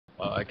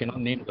I cannot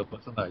name the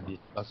person I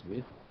discussed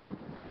with.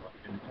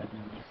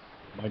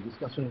 My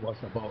discussion was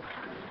about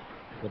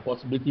the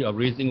possibility of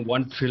raising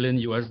 $1 trillion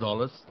US,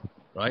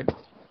 right?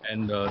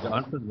 And the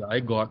answer that I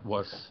got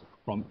was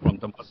from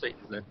Temasek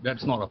that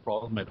that's not a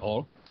problem at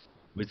all.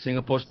 With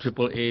Singapore's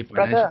AAA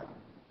financial,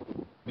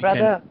 Brother, we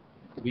brother,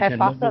 can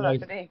faster lah mobilize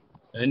today.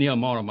 any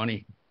amount of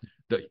money.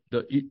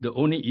 The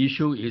only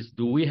issue is,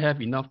 do we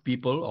have enough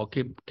people or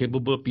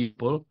capable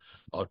people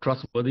or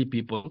trustworthy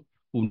people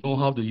who know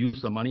how to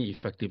use the money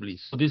effectively?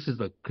 So this is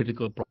the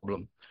critical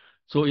problem.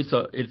 So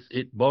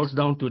it boils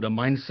down to the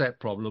mindset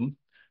problem.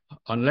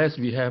 Unless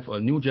we have a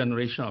new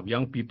generation of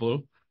young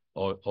people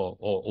or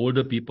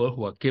older people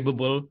who are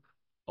capable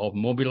of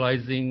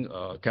mobilizing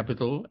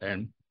capital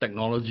and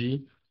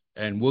technology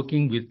and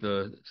working with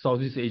the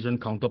Southeast Asian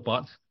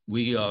counterparts,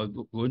 we are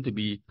going to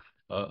be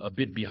a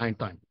bit behind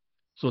time.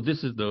 So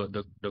this is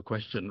the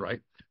question, right?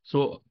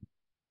 So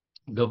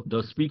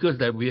the speakers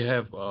that we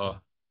have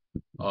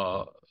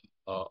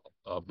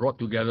brought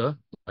together,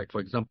 like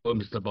for example,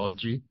 Mr.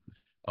 Balji,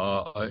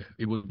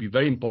 it would be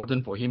very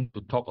important for him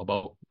to talk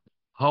about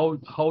how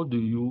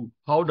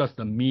does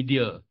the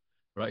media,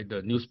 right,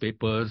 the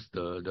newspapers,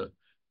 the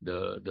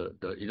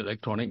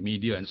electronic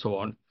media and so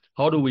on,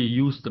 how do we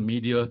use the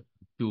media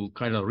to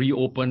kind of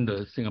reopen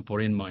the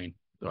Singaporean mind,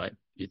 right?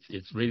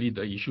 It's really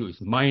the issue is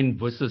mind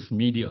versus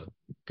media,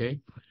 okay?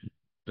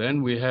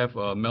 Then we have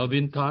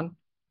Melvin Tan,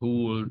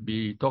 who will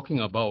be talking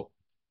about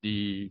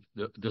the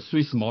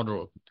Swiss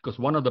model, because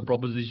one of the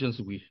propositions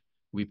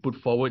we put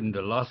forward in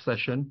the last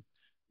session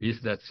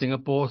is that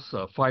Singapore's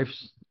five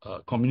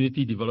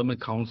community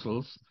development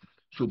councils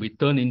should be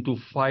turned into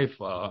five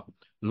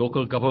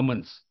local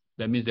governments.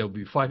 That means there will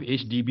be five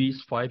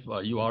HDBs, five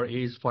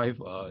URAs, five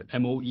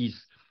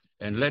MOEs,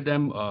 and let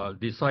them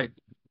decide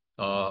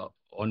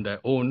on their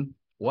own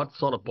what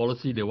sort of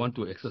policy they want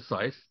to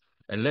exercise,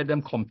 and let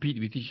them compete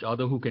with each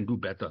other who can do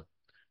better.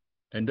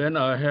 And then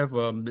I have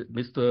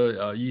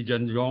Mr. Yee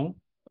Jenn Jong,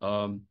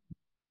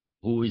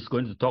 who is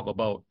going to talk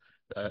about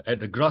at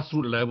the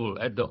grassroots level,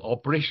 at the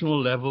operational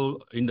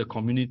level in the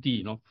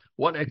community,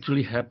 what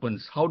actually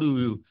happens? How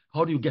do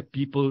you get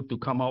people to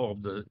come out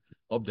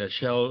of their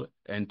shell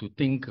and to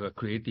think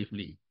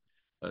creatively?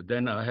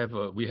 Then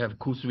we have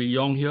Ku Swee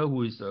Yong here,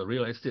 who is a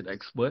real estate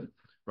expert,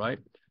 right?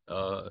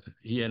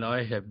 He and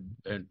I have,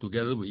 and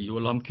together with Yeo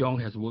Lam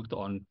Kyong, has worked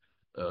on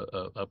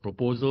a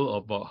proposal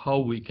about how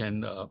we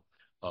can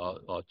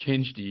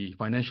change the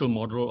financial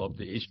model of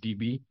the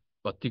HDB,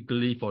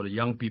 particularly for the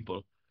young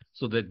people,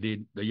 so that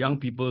the young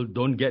people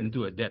don't get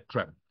into a debt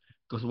trap.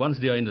 Because once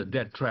they are in the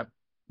debt trap,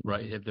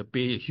 right, they have to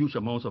pay huge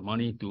amounts of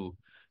money to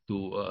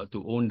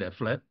own their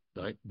flat,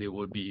 right? They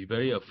will be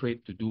very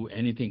afraid to do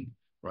anything,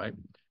 right?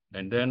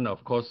 And then,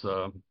 of course,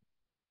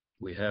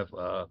 we have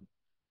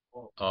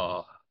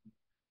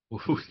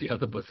who's the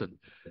other person?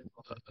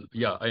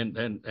 Yeah, and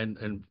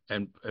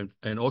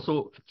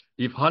also,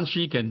 if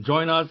Hanshi can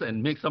join us and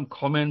make some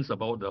comments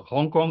about the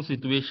Hong Kong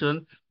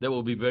situation, that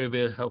will be very,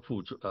 very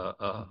helpful,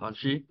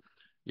 Hanshi.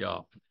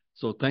 Yeah.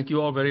 So thank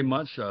you all very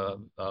much.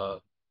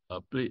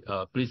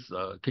 Please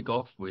kick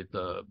off with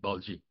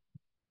Balji.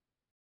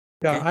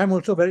 Yeah,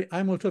 okay.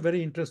 I'm also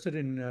very interested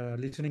in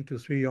listening to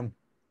Swee Yong.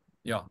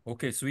 Yeah.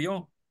 Okay, Swee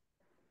Yong.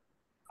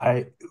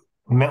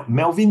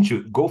 Melvin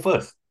should go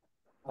first.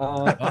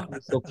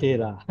 It's okay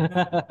lah.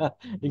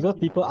 Because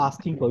people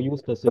asking for you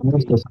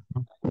specifically.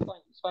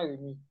 It's fine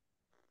with me.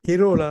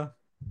 Hero lah.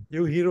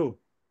 You hero.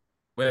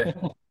 Where?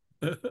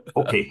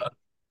 Okay.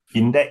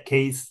 In that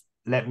case,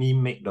 let me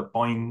make the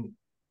point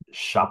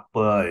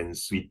sharper and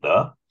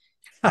sweeter.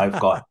 I've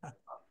got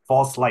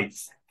four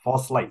slides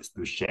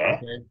to share.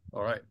 Okay.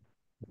 All right.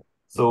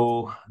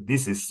 So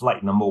this is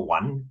slide number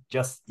 1.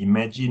 Just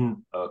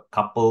imagine a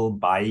couple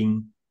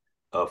buying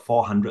a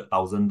 $400,000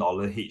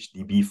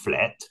 HDB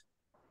flat.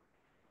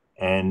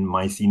 And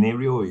my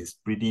scenario is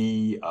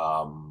pretty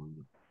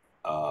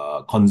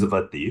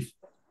conservative,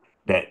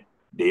 that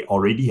they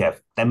already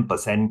have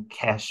 10%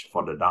 cash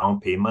for the down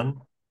payment,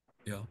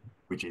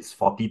 which is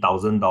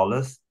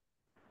 $40,000,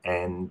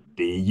 and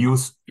they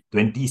use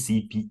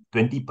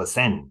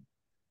 20%.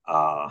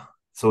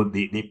 So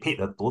they paid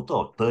a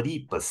total of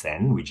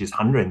 30%, which is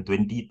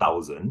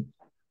 $120,000,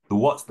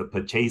 towards the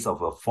purchase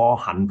of a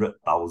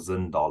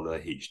 $400,000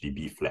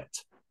 HDB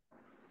flat.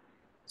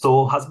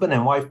 So husband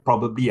and wife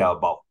probably are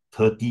about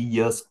 30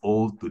 years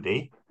old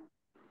today.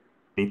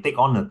 They take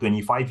on a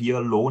 25-year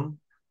loan.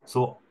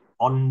 So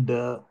on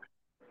the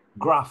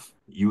graph,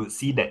 you would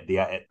see that they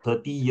are at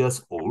 30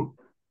 years old.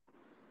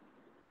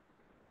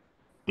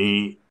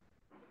 They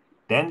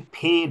then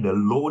pay the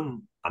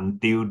loan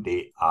until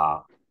they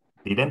are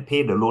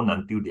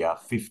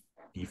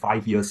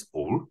 55 years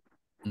old.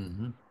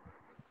 Mm-hmm.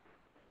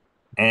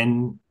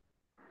 And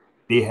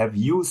they have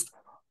used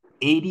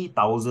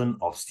 80,000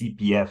 of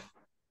CPF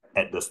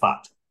at the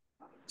start.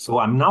 So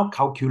I'm now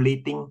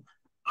calculating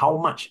how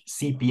much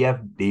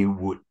CPF they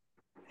would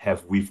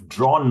have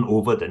withdrawn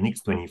over the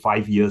next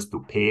 25 years to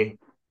pay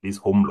this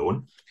home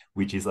loan,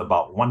 which is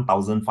about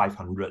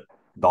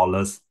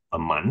 $1,500 a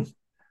month.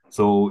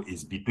 So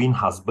it's between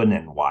husband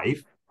and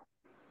wife.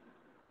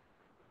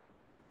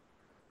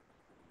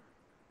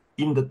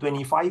 in the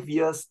 25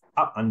 years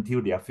up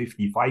until they are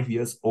 55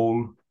 years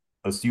old,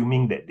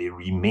 assuming that they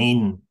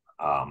remain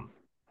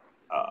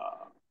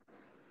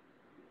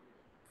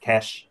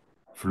cash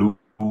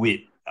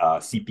fluid,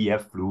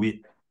 CPF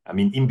fluid. I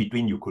mean, in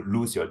between, you could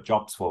lose your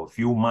jobs for a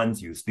few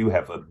months. You still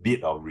have a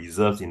bit of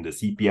reserves in the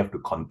CPF to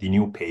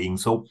continue paying.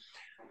 So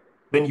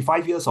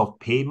 25 years of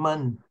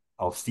payment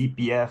of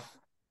CPF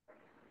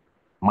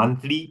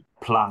monthly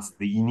plus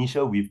the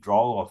initial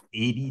withdrawal of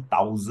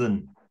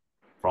 80,000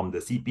 from the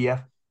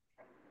CPF,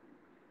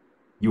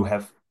 you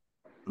have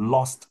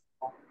lost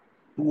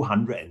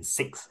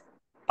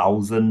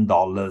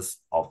 $206,000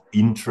 of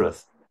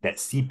interest that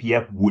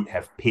CPF would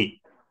have paid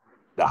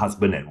the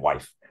husband and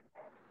wife.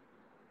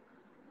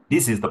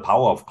 This is the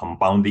power of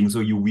compounding. So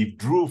you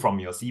withdrew from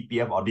your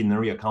CPF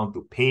ordinary account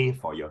to pay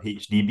for your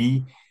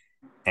HDB,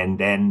 and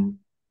then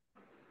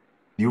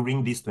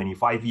during these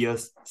 25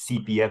 years,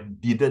 CPF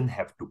didn't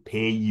have to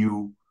pay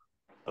you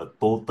a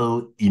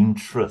total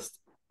interest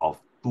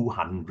of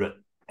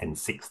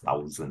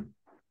 206,000.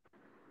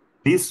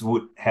 This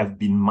would have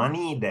been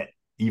money that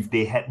if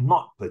they had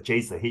not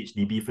purchased a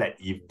HDB flat,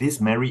 if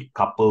this married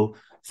couple,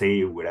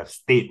 say, would have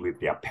stayed with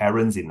their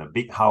parents in a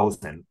big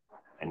house and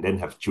then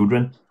have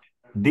children,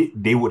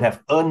 they would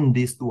have earned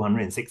this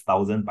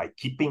 206,000 by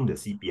keeping the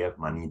CPF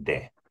money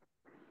there.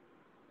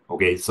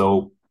 Okay,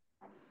 so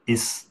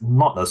it's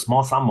not a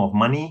small sum of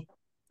money.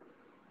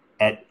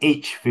 At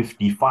age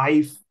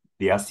 55,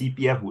 their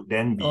CPF would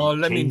then be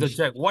let me changed.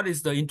 interject. What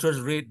is the interest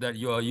rate that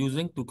you are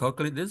using to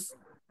calculate this?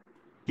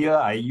 Here,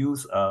 I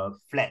use a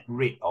flat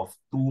rate of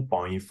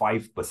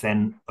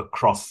 2.5%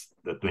 across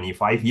the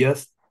 25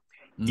 years.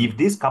 If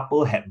this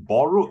couple had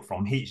borrowed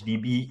from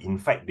HDB, in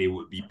fact, they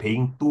would be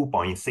paying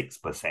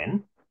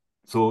 2.6%.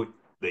 So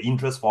the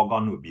interest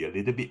foregone would be a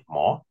little bit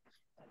more.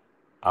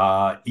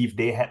 If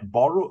they had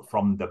borrowed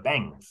from the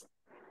banks,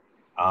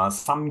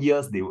 some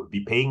years they would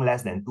be paying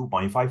less than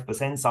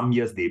 2.5%. Some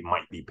years they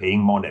might be paying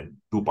more than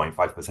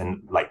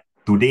 2.5%. Like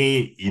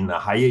today, in a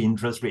higher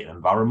interest rate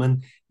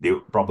environment, they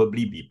would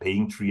probably be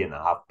paying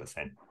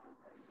 3.5%.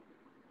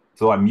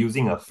 So I'm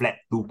using a flat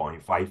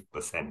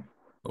 2.5%.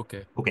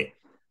 Okay. Okay.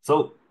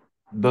 So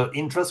the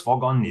interest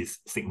foregone is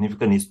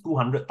significant. It's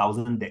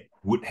 200,000 that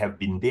would have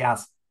been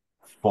theirs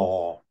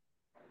for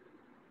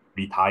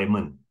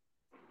retirement.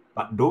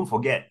 But don't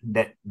forget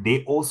that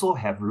they also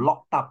have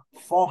locked up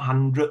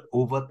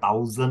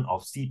 400,000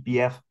 of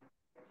CPF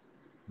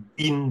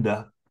in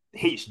the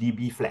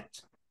HDB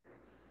flat.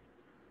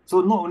 So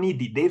not only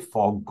did they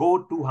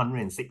forego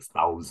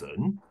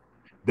 206,000,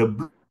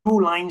 the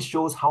blue line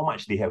shows how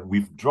much they have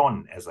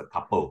withdrawn as a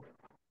couple,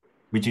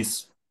 which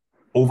is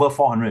over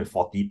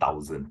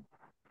 440,000.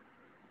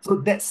 So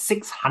that's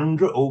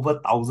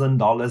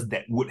 $600,000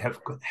 that would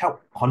have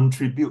helped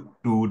contribute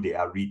to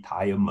their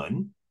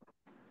retirement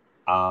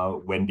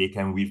when they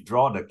can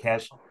withdraw the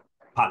cash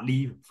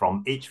partly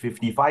from age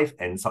 55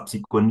 and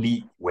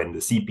subsequently when the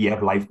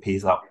CPF life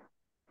pays out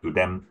to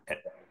them at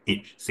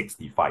age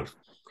 65.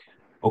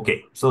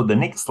 Okay, so the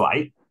next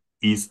slide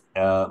is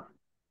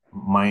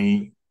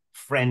my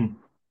friend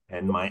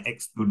and my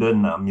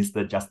ex-student,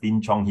 Mr.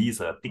 Justin Chong.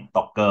 He's a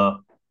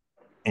TikToker,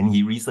 and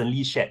he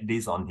recently shared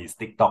this on his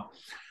TikTok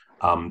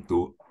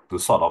to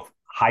sort of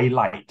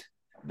highlight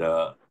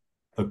the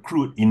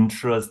accrued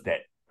interest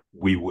that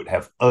we would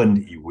have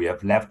earned if we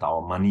have left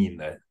our money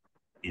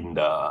in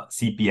the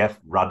CPF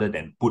rather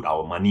than put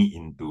our money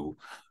into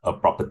a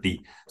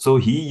property. So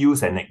he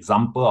used an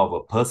example of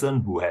a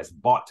person who has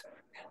bought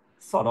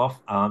sort of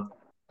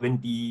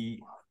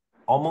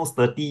almost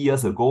 30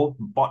 years ago,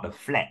 bought a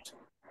flat.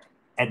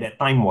 At that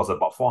time was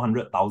about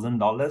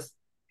 $400,000.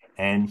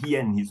 And he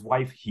and his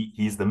wife,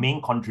 he's the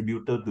main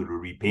contributor to the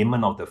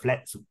repayment of the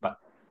flat, but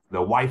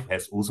the wife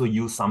has also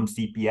used some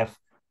CPF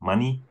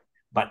money,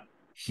 but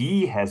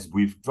he has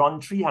withdrawn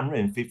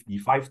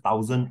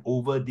 355,000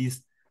 over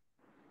this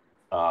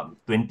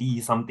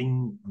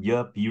 20-something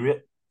year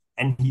period,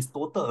 and his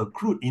total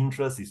accrued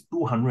interest is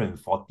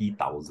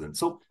 240,000.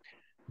 So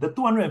the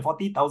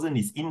 240,000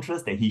 is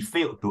interest that he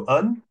failed to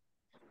earn,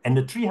 and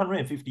the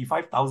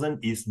 355,000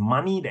 is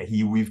money that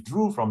he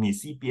withdrew from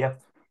his CPF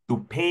to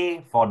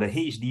pay for the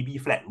HDB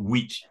flat,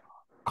 which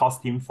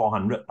cost him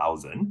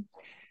 400,000.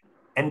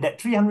 And that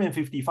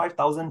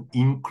 355,000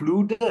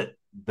 included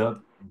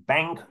the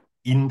bank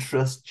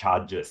interest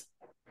charges.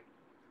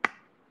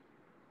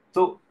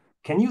 So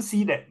can you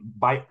see that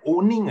by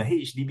owning a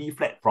HDB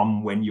flat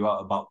from when you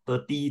are about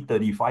 30,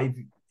 35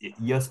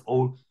 years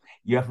old,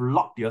 you have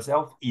locked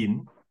yourself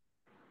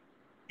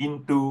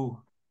into,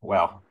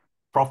 well,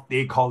 Prof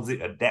Tay calls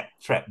it a debt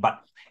trap,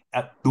 but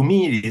to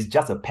me, it is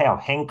just a pair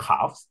of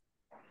handcuffs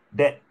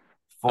that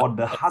for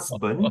the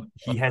husband,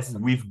 he has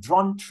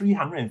withdrawn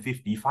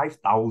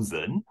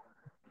 355,000,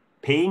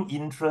 paying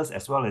interest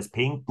as well as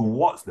paying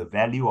towards the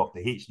value of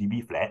the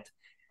HDB flat,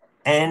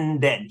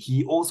 and that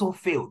he also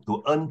failed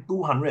to earn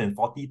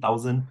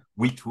 240,000,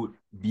 which would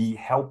be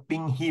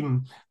helping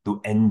him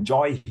to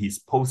enjoy his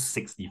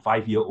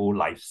post-65-year-old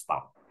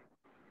lifestyle.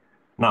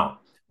 Now,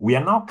 we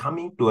are now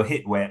coming to a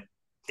head where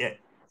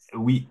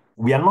we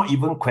are not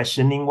even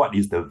questioning what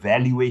is the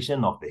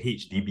valuation of the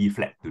HDB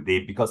flat today,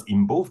 because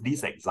in both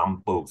these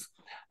examples,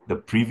 the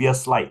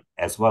previous slide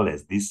as well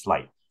as this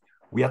slide,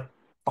 we are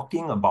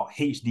talking about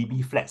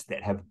HDB flats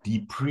that have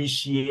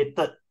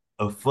depreciated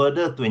a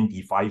further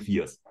 25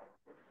 years.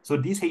 So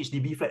these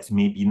HDB flats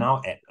may be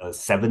now at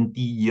 70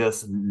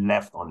 years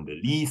left on the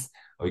lease,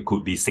 or it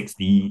could be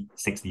 60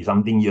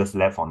 something years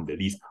left on the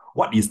lease.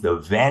 What is the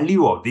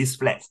value of these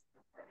flats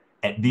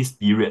at this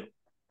period?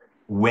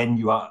 When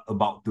you are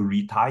about to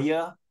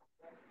retire,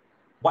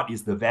 what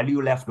is the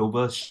value left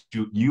over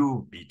should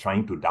you be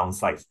trying to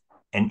downsize?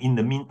 And in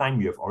the meantime,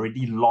 you have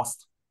already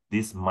lost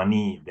this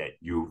money that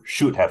you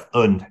should have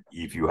earned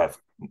if you have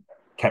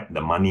kept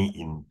the money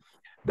in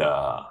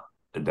the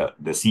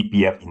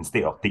CPF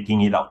instead of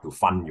taking it out to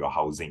fund your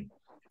housing.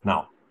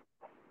 Now,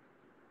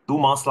 2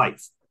 more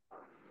slides.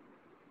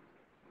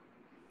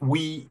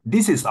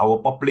 This is our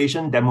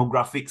population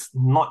demographics,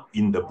 not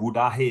in the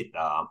Buddha head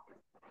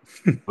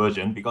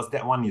version, because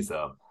that one is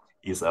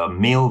a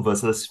male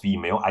versus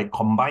female. I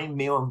combine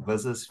male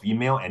versus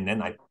female and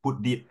then I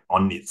put it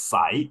on its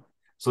side.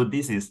 So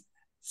this is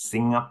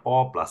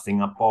Singapore plus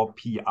Singapore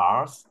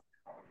PRs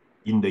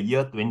in the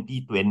year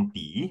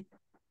 2020.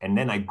 And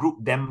then I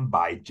group them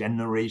by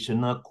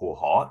generational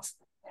cohorts.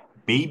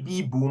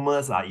 Baby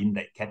boomers are in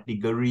that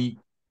category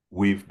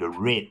with the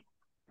red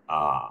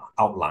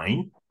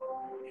outline.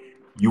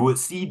 You will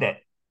see that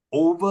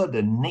over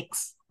the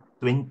next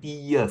 20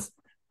 years,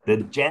 the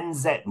Gen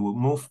Z will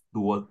move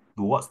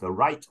towards the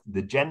right,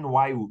 the Gen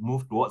Y will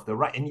move towards the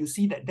right, and you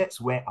see that that's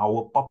where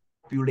our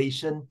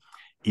population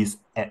is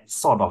at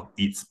sort of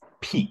its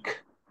peak.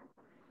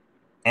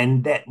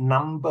 And that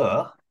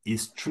number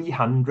is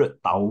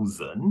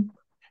 300,000,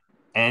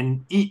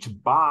 and each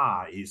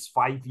bar is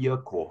 5-year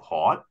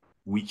cohort,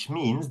 which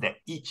means that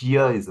each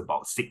year is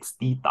about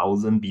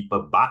 60,000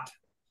 people. But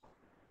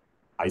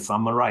I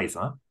summarize,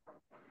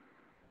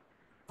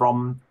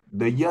 from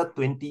the year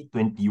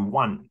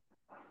 2021,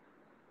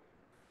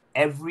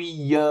 every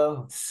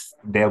year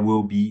there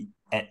will be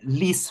at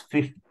least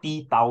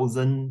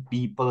 50,000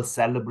 people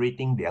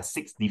celebrating their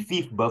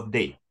 65th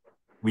birthday,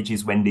 which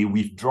is when they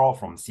withdraw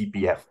from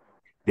CPF.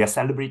 They're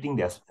celebrating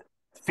their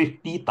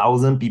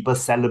 50,000 people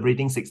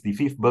celebrating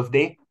 65th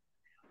birthday.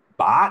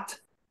 But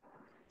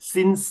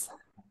since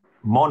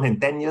more than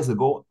 10 years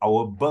ago,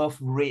 our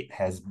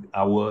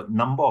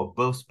number of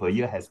births per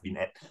year has been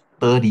at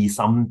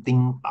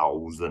 30-something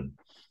thousand.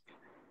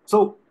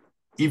 So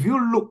if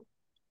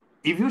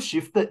you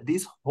shifted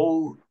this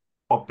whole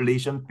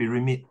population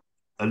pyramid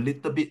a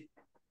little bit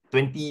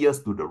 20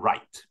 years to the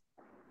right,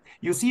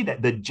 you see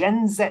that the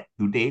Gen Z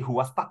today who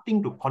are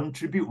starting to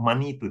contribute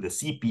money to the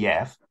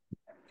CPF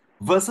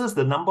versus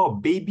the number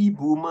of baby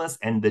boomers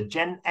and the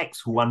Gen X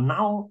who are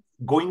now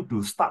going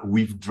to start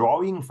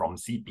withdrawing from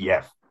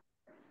CPF.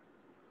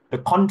 The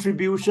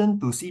contribution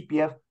to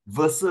CPF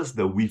versus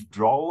the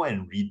withdrawal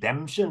and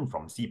redemption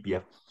from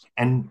CPF.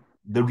 And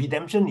the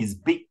redemption is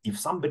big if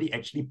somebody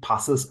actually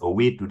passes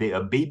away today.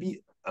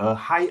 A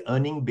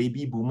high-earning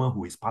baby boomer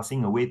who is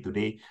passing away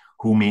today,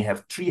 who may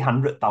have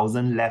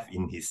 300,000 left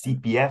in his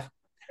CPF,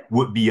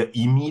 would be an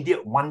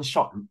immediate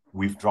one-shot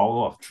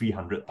withdrawal of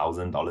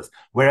 $300,000.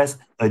 Whereas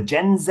a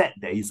Gen Z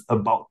that is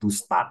about to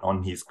start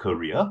on his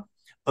career,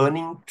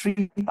 earning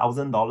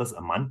 $3,000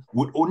 a month,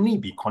 would only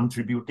be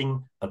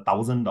contributing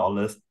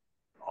 $1,000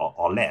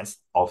 or less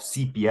of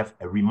CPF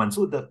every month.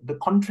 So the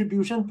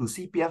contribution to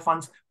CPF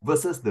funds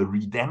versus the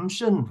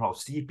redemption of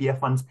CPF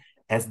funds,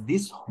 as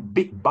this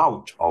big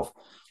bulge of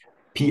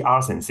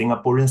PRs and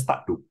Singaporeans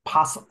start to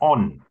pass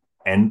on,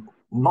 and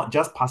not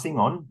just passing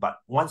on, but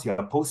once you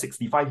are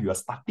post-65, you are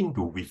starting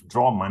to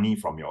withdraw money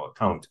from your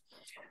account.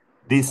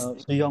 This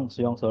Swee Yong,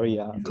 sorry,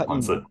 cut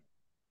in.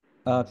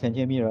 Can you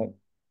hear me, right?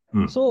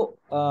 So,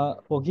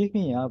 forgive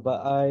me,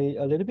 but I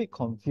a little bit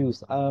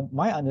confused.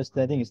 My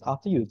understanding is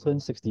after you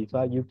turn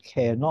 65, you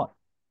cannot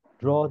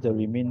draw the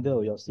remainder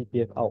of your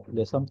CPF out.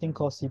 There's something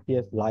called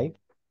CPF Life.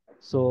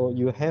 So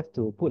you have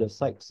to put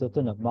aside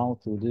certain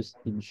amount to this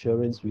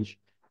insurance, which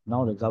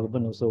now the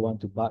government also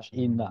want to barge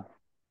in.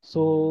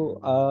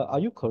 So are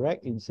you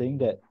correct in saying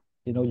that,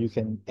 you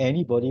can,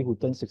 anybody who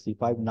turns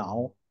 65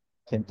 now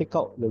can take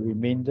out the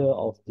remainder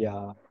of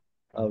their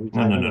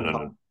retirement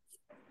account?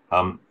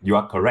 No. You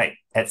are correct.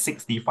 At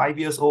 65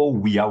 years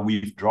old, we are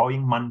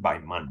withdrawing month by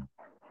month.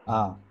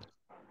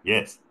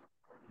 Yes.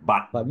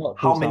 But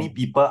how many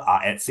people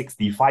are at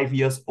 65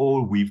 years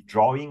old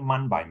withdrawing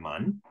month by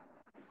month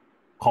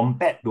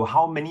compared to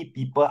how many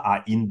people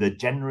are in the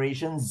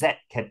Generation Z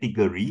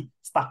category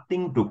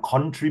starting to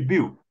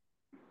contribute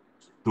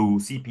to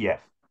CPF?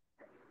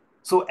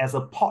 So as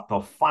a pot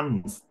of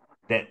funds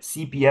that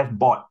CPF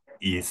board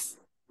is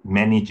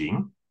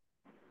managing,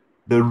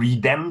 the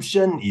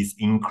redemption is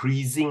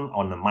increasing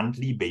on a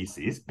monthly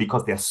basis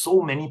because there are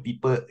so many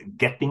people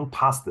getting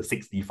past the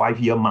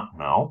 65-year mark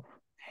now.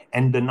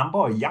 And the number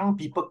of young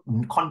people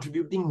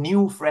contributing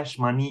new fresh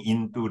money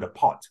into the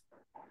pot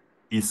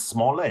is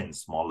smaller and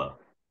smaller.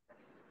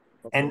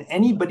 And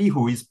anybody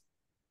who is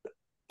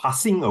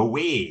passing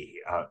away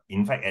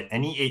in fact, at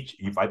any age,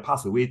 if I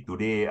pass away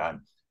today,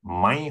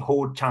 my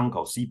whole chunk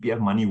of CPF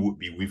money would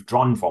be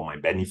withdrawn for my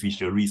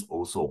beneficiaries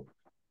also.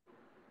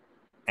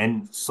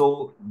 And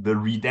so the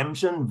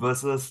redemption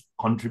versus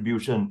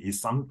contribution is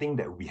something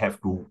that we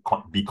have to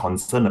be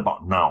concerned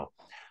about now.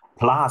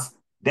 Plus,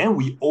 then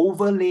we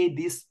overlay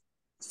this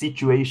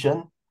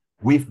situation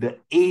with the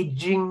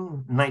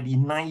aging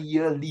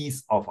 99-year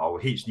lease of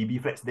our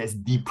HDB flats that's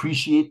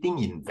depreciating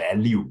in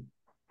value.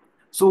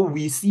 So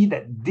we see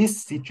that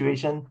this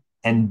situation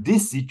and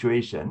this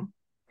situation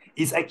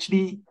is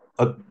actually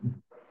a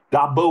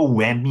double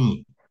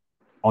whammy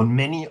on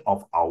many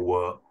of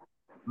our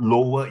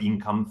lower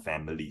income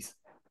families,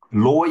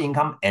 lower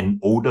income and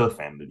older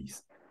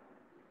families.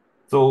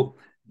 So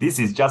this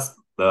is just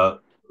the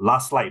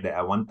last slide that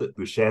I wanted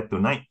to share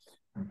tonight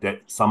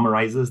that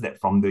summarizes that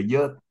from the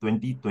year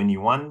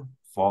 2021,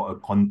 for a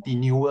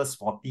continuous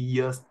 40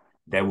 years,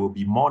 there will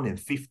be more than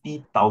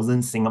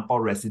 50,000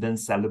 Singapore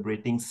residents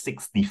celebrating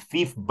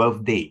 65th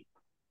birthday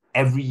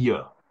every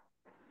year.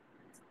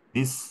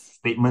 This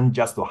statement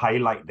just to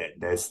highlight that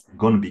there's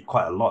going to be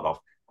quite a lot of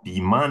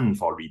demand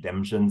for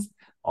redemptions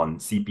on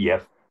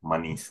CPF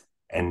monies.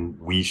 And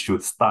we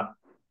should start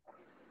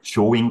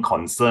showing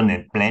concern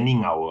and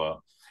planning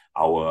our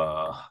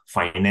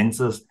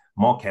finances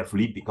more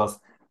carefully, because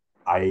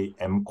I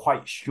am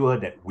quite sure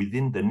that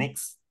within the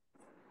next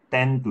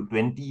 10 to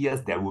 20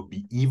 years, there will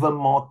be even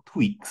more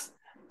tweaks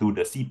to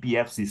the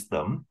CPF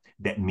system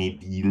that may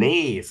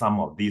delay some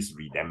of these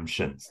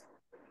redemptions.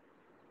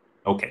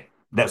 Okay,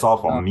 that's all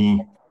from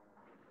me.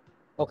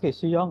 Okay,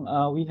 Swee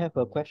Yong, we have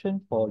a question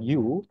for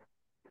you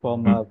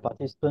from a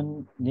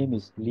participant name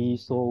is Lee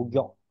So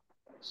Gyok.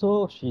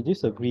 So she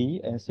disagree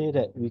and say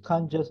that we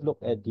can't just look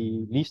at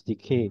the lease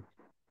decay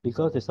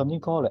because there's something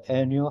called the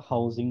annual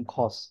housing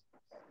cost.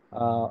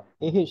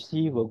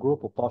 AHC will grow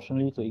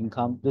proportionally to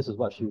income. This is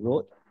what she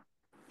wrote.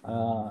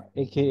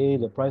 AKA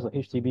the price of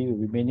HDB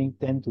remaining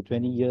 10 to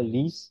 20-year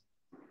lease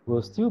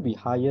will still be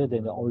higher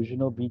than the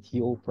original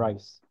BTO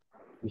price,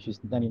 which is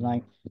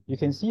 99. You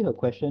can see her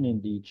question in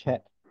the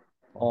chat,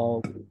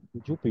 or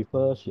would you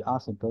prefer she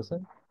ask in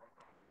person?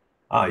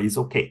 It's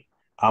okay.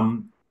 I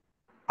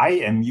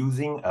am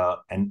using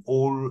an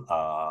old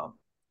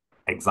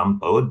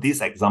example.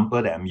 This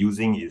example that I'm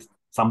using is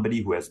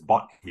somebody who has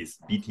bought his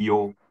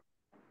BTO,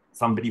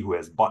 somebody who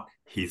has bought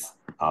his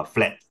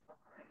flat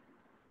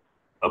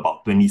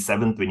about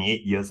 27,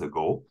 28 years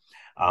ago.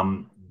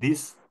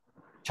 This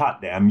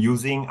chart that I'm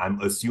using, I'm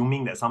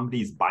assuming that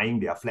somebody is buying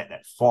their flat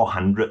at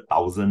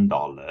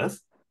 $400,000.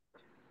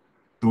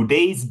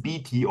 Today's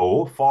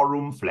BTO,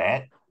 4-room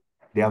flat,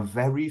 there are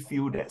very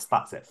few that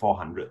starts at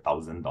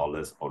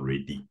 $400,000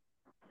 already.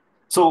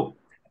 So,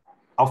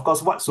 of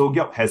course, what So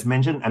Gyok has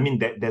mentioned, I mean,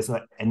 there's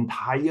an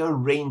entire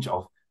range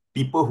of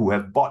people who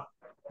have bought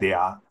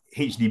their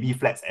HDB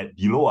flats at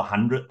below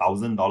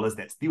 $100,000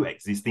 that's still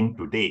existing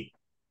today.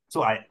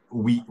 So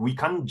we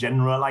can't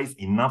generalize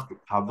enough to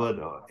cover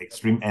the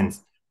extreme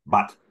ends.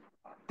 But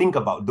think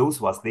about those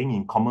who are staying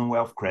in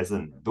Commonwealth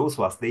Crescent, those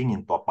who are staying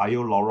in Toa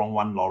Payoh, Lorong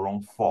 1,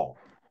 Lorong 4.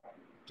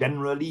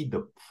 Generally,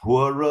 the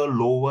poorer,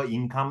 lower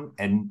income,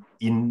 and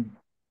in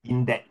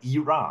that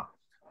era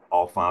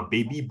of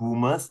baby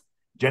boomers,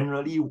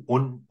 generally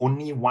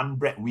only one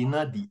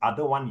breadwinner, the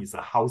other one is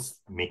a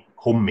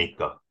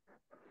homemaker.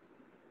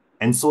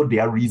 And so they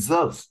are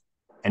reserves.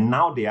 And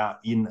now they are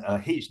in a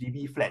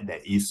HDB flat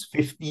that is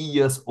 50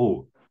 years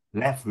old,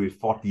 left with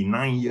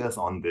 49 years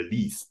on the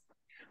lease.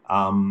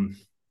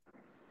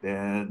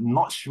 They're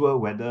not sure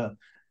whether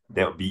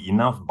there'll be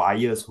enough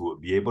buyers who will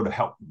be able to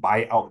help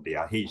buy out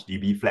their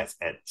HDB flats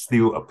at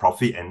still a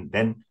profit, and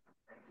then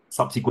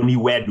subsequently,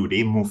 where do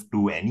they move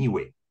to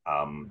anyway?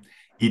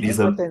 It is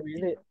I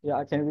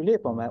can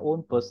relate from my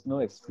own personal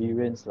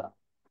experience,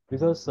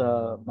 because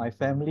my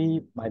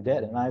family, my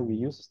dad and I, we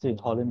used to stay in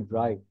Holland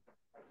Drive,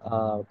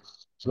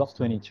 Block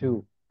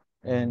 22,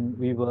 and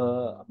we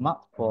were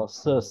marked for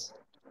SIRS.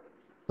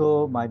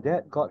 So my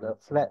dad got a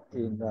flat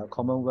in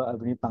Commonwealth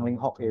Avenue, Tanglin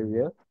Hawk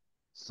area.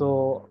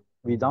 So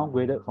we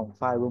downgraded from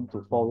 5-room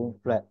to 4-room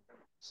flat.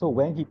 So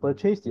when he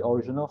purchased the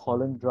original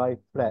Holland Drive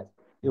flat,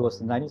 it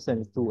was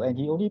 1972, and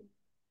he only,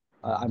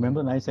 I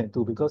remember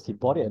 1972 because he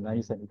bought it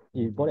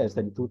at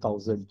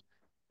 72,000.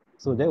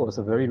 So that was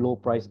a very low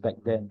price back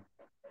then.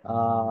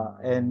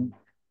 And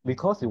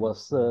because it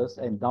was SIRS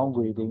and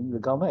downgrading, the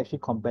government actually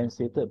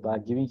compensated by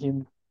giving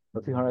him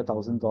a few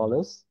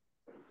 $100,000.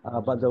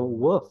 But the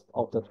worth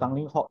of the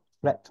Tanglin Hawk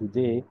flat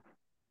today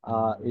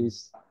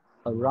is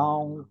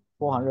around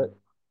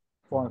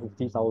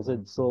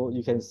 450,000. So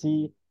you can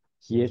see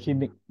he actually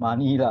make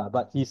money,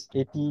 but he's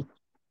 83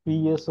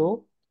 years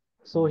old.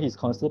 So he's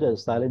considered a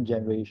silent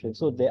generation.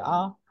 So there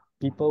are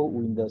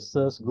people in the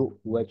SIRS group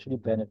who actually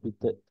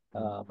benefited.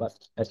 But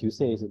as you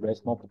say, it's a very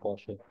small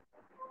proportion.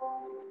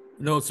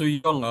 No, so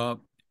Yong,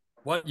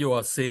 what you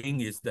are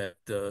saying is that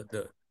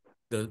the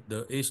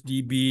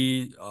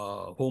HDB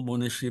home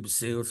ownership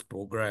sales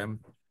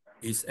program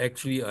is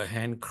actually a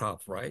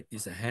handcraft, right?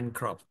 It's a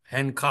handcraft,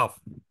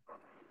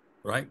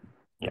 right?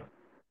 Yeah.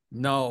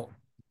 Now,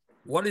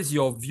 what is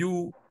your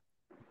view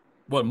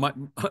well,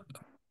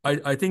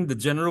 I think the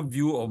general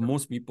view of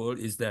most people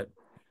is that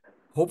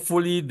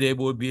hopefully they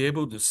will be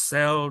able to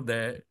sell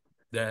their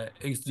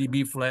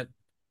HDB flat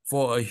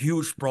for a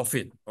huge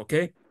profit.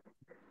 Okay.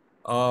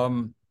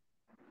 So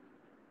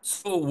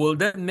will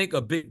that make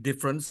a big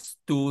difference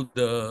to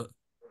the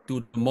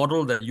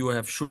model that you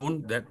have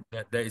shown that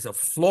there is a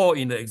flaw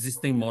in the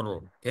existing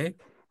model? Okay,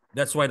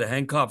 that's why the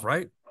handcuff,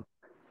 right?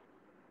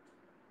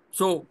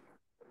 So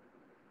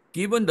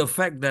given the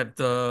fact that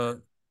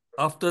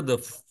after the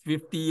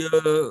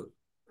 50-year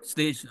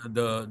stage,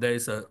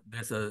 there's a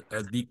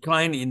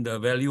decline in the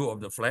value of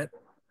the flat.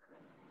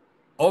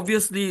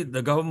 Obviously,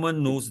 the government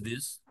knows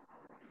this,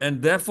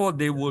 and therefore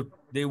they will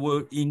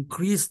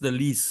increase the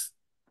lease.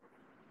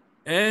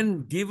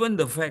 And given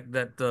the fact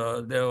that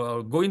there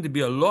are going to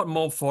be a lot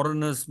more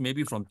foreigners,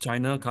 maybe from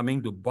China,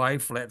 coming to buy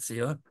flats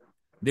here,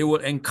 they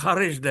will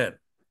encourage that.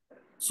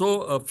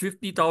 So a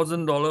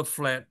 $50,000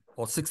 flat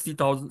or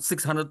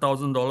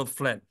 $600,000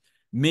 flat,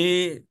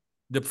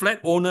 the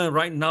flat owner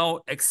right now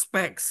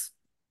expects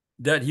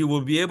that he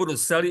will be able to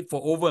sell it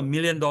for over $1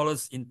 million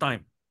in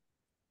time.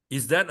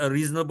 Is that a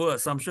reasonable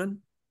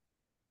assumption?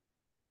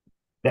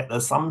 That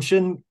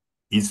assumption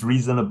is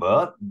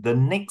reasonable. The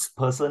next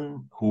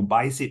person who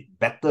buys it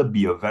better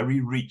be a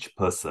very rich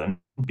person,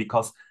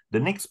 because the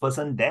next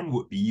person then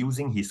would be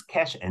using his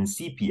cash and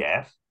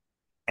CPF,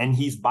 and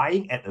he's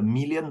buying at $1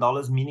 million,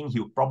 meaning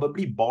he'll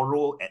probably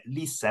borrow at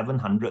least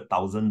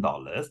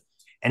 $700,000,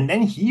 and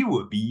then he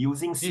would be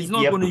using CPF. He's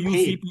not going to use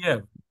pay.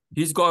 CPF.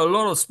 He's got a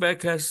lot of spare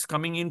cash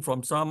coming in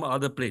from some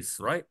other place,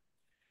 right?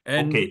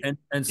 And Okay.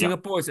 and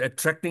Singapore is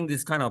attracting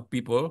this kind of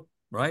people,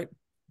 right?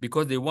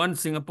 Because they want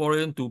Singapore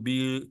to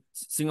be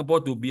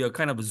a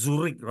kind of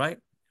Zurich, right?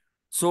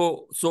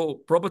 So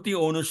property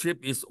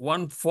ownership is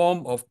one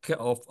form of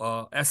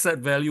asset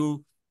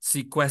value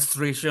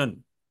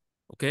sequestration.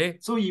 Okay.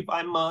 So if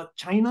I'm a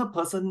China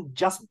person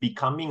just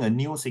becoming a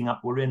new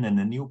Singaporean and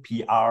a new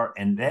PR,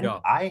 and then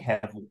I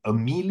have $1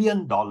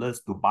 million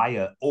to buy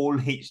an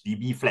old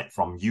HDB flat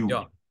from you.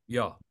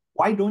 Yeah.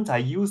 Why don't I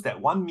use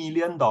that $1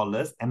 million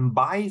and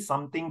buy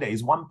something that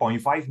is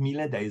 1.5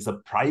 million, that is a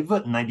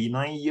private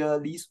 99-year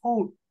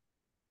leasehold?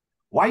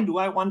 Why do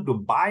I want to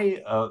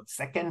buy a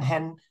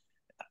second-hand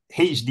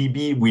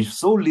HDB with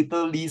so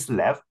little lease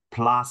left,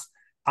 plus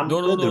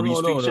under the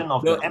restriction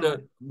of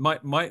the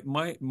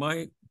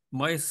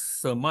my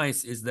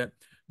surmise is that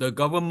the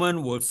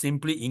government will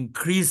simply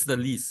increase the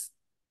lease.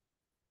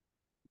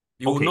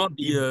 It will not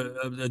be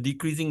a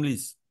decreasing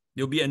lease.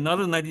 There will be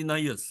another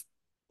 99 years.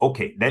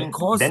 Okay,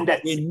 because then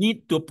they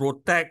need to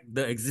protect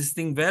the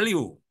existing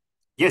value.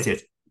 Yes.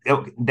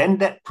 Okay, then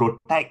that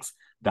protects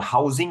the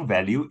housing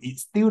value. It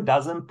still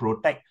doesn't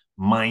protect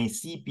my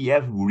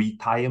CPF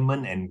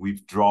retirement and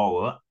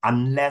withdrawal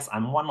unless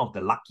I'm one of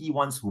the lucky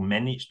ones who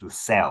managed to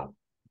sell.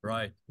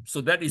 Right.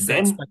 So that is the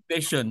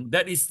expectation.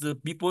 That is the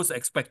people's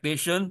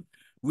expectation,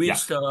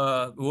 which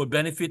will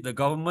benefit the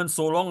government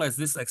so long as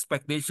this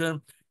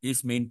expectation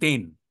is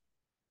maintained.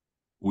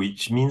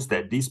 Which means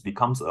that this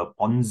becomes a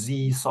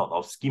Ponzi sort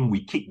of scheme.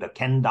 We kick the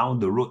can down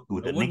the road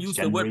to the next generation. I won't use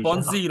the word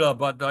Ponzi,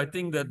 but I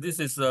think that this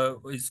is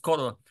it's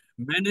called a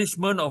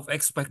management of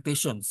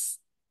expectations.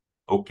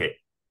 Okay.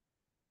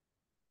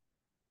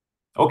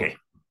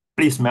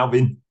 Please,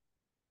 Melvin.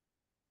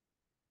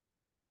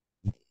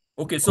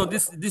 Okay, so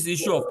this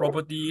issue of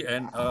property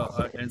and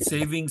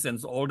savings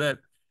and all that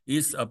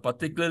is a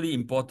particularly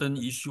important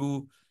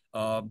issue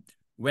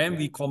when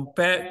we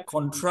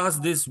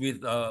contrast this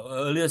with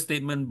earlier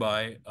statement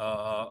by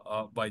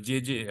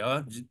Yee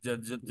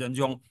Jenn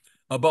Jong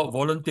about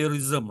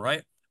volunteerism,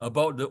 right?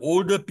 About the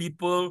older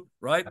people,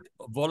 right?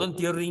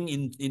 Volunteering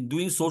in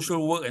doing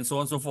social work and so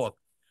on and so forth.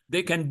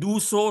 They can do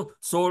so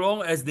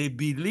long as they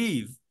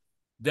believe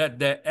that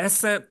their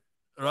asset,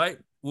 right,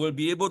 will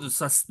be able to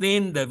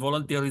sustain their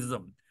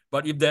volunteerism.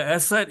 But if the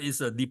asset is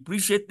a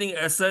depreciating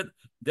asset,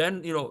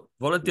 then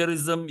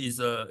volunteerism is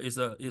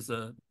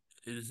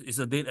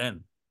a dead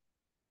end.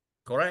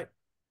 Correct?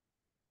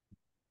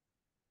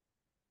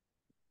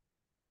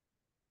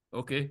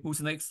 Okay, who's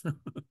next?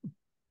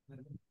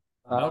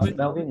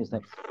 Melvin is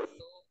next.